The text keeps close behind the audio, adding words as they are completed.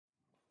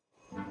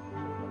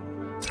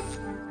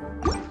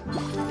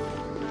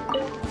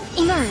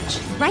Emerge!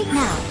 Right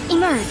now!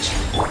 Emerge!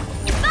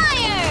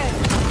 Fire!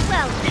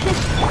 Well,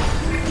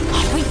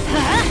 wait,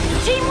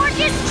 teamwork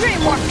is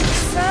dreamwork!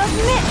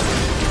 Submit!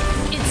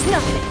 It's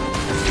nothing.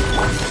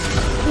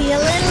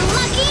 Feeling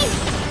lucky?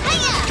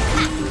 Hiya!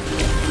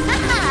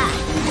 Ha-ha!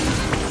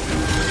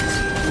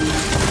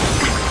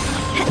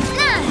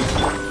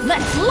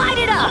 Let's light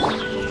it up!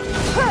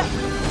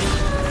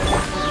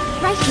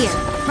 Right here!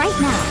 Right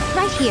now!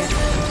 Right here!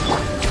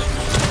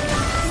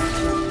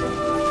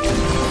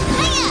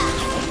 Hiya!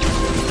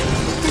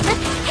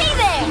 Hey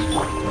there!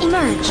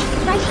 Emerge!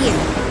 Right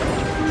here!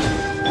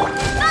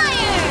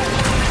 Fire!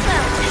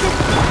 Well,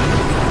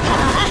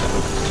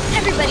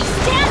 everybody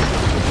stand!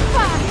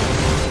 Fire!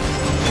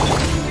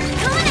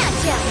 Coming at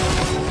ya!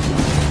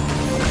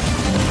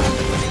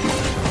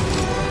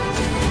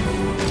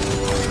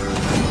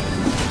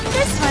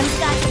 This one's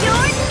got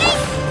your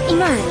name!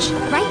 Emerge!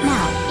 Right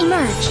now!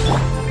 Emerge!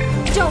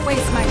 Don't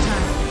waste my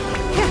time.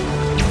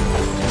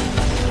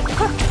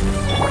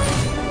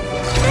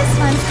 This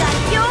one's got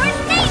your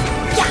name!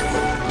 Yeah!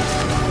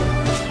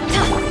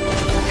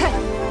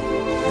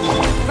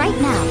 Right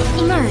now!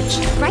 Emerge!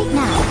 Right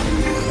now!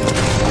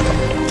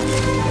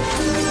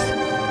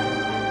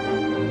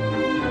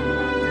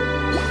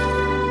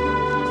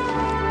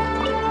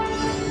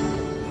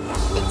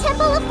 The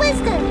Temple of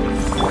Wisdom!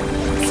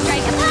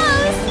 Strike a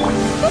pose!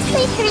 This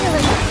may hurt a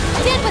little.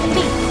 Stand with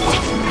me!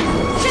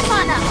 Trip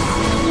on up!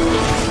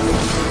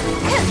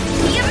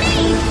 Be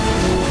amazed!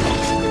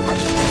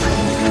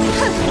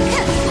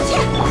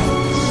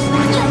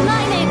 Let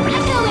my name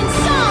echo in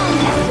song!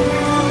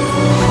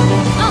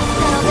 I'll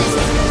settle this!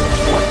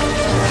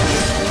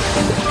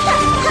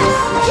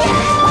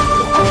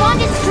 Our bond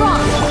is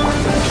strong!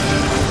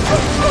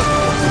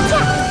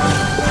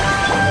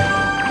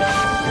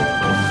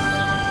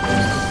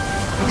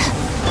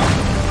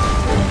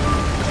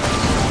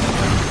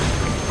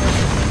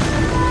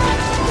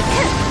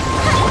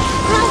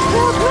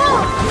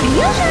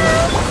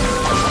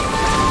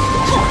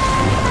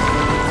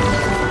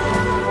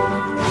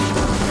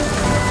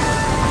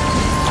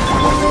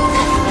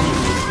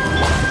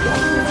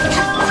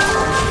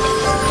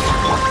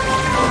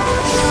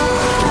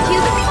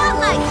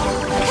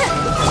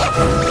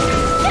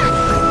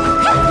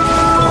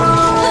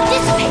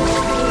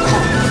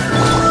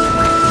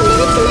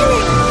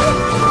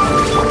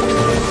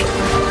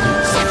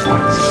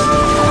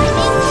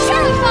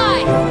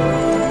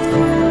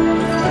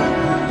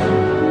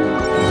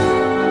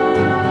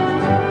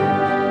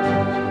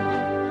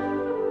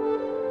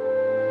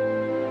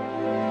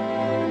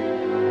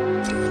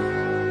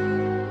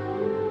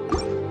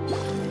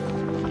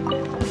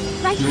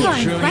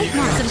 Right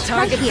now! Some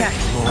target right here!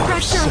 practice.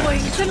 Brush your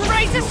wings and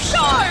raise a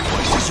storm!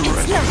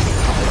 It's nothing.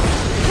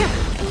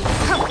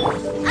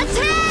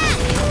 Attack!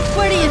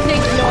 Where do you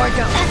think you're going?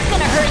 That's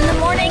gonna hurt in the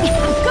morning.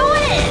 I'm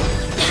going in.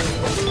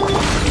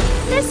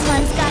 This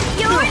one's got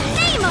your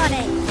name on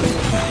it.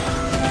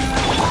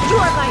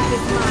 Your life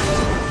is mine.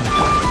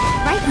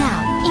 Right now!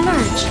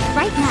 Emerge!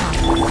 Right now!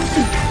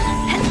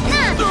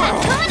 I'm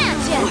coming at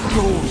you.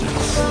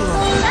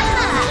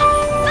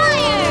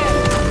 Fire!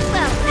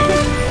 Well,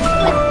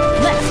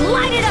 let's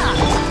light it up.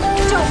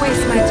 Don't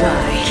waste my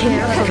time.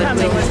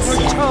 Coming as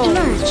foretold.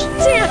 Emerge!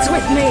 Dance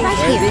with me. Right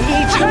here. The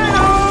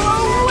eternal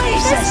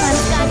This oasis.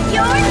 one's got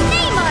your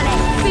name on it.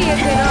 Be a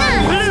good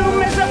old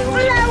bloom as the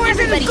flowers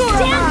in Everybody Guru.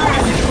 stand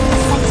back.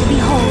 Sight to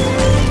behold!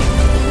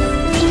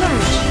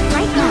 Emerge!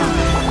 Right now!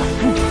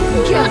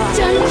 Not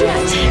done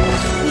yet.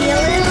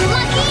 Feeling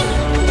lucky?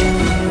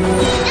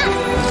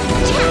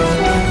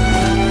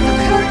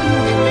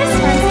 This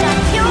one's got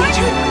your...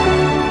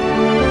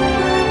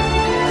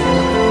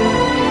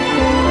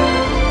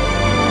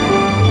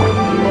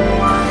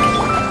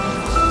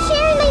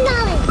 Sharing my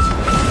knowledge.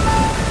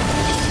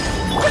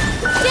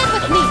 Stand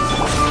with me.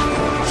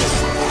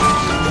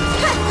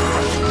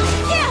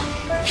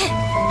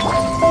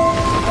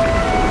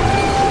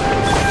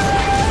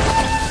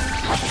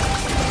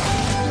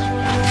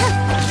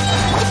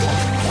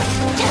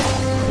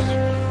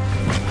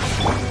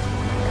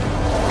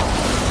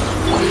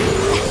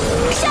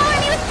 Shower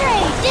me with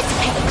praise.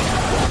 Dissipate.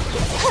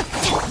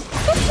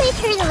 This may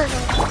hurt a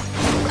little.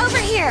 Over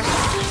here.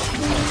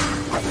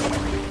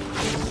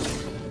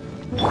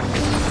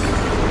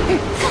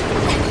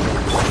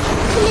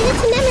 Committed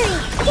to memory.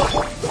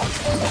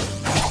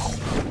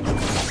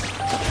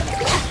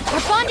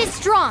 Our bond is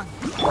strong.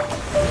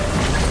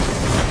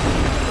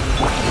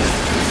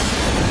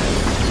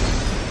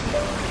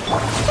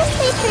 This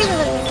may hurt a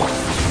little.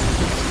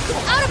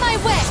 Out of my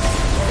way.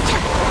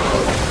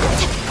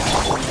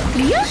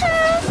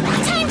 Yoo-hoo!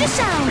 Time to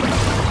shine.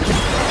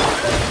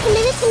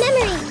 Committed to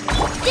memory.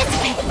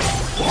 Dissipate.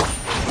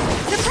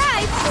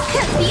 Surprise!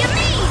 Be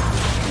amazed.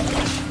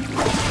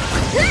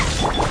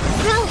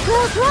 Roll,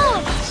 roll, roll.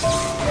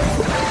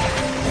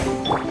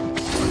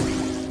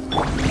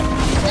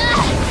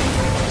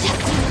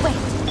 Just wait.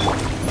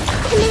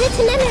 Committed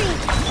to memory.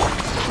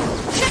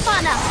 Trip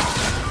on up.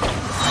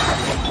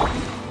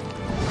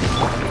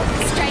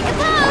 Strike a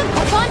pose.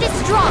 Bond is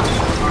strong.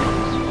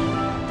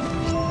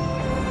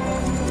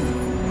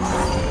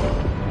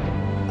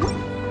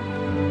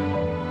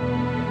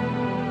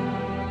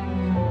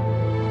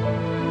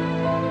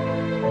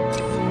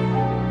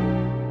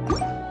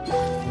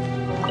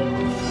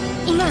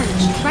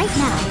 Emerge right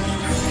now.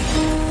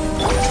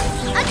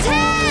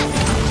 Attack!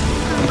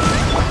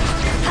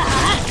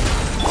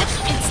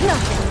 It's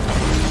nothing.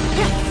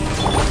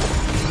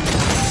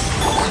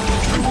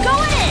 I'm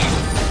going in!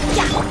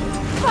 Yeah!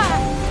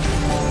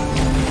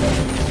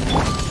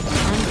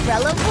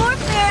 Umbrella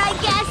warfare, I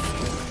guess!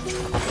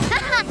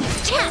 Haha!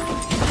 Check!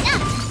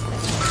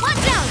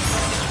 Watch out!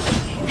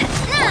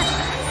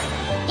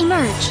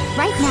 Emerge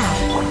right now.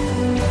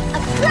 A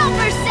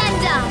proper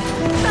send-off!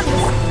 From the...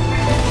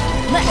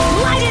 Let's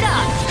light it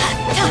up!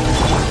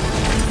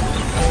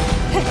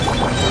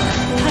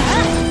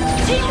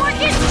 Teamwork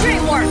is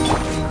dreamwork!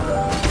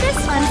 This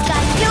one's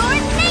got your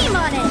name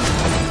on it!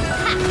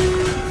 Ha.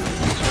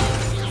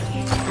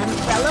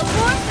 Umbrella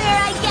warfare,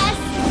 I guess!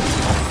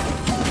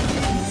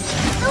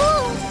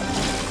 Ooh.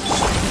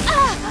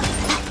 Ah.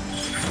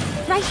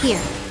 Right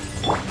here.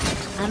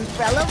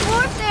 Umbrella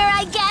warfare,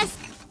 I guess!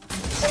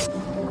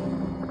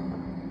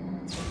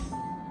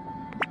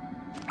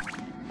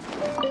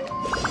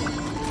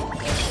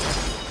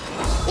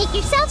 Make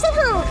yourselves at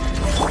home!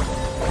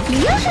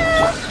 Yoo-hoo!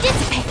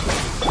 Dissipate!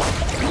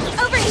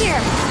 Over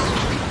here!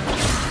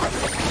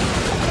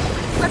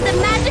 Let the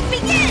magic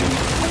begin!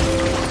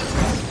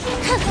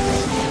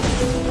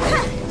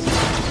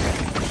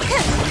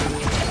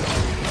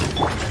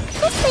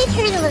 This may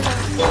hurt a little.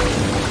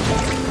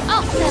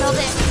 I'll settle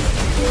this.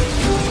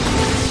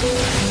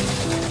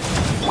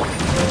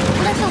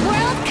 Let the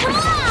world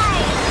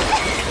collide!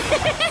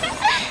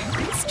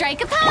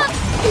 Strike a pose!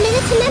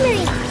 Commit to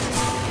memory!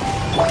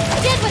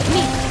 Get with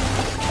me!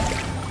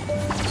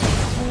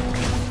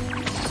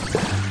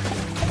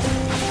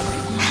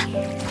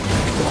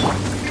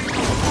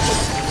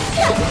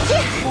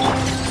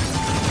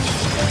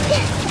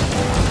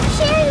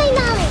 Share my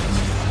knowledge!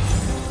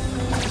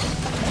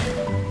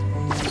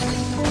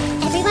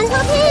 Everyone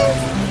hold hands!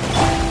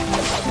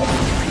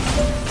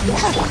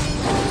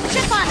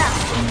 Trip on up!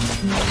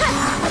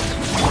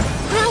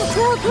 Grow,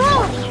 grow, grow!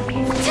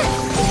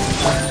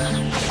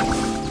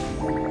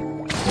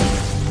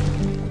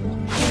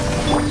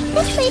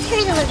 This may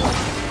hurt a little.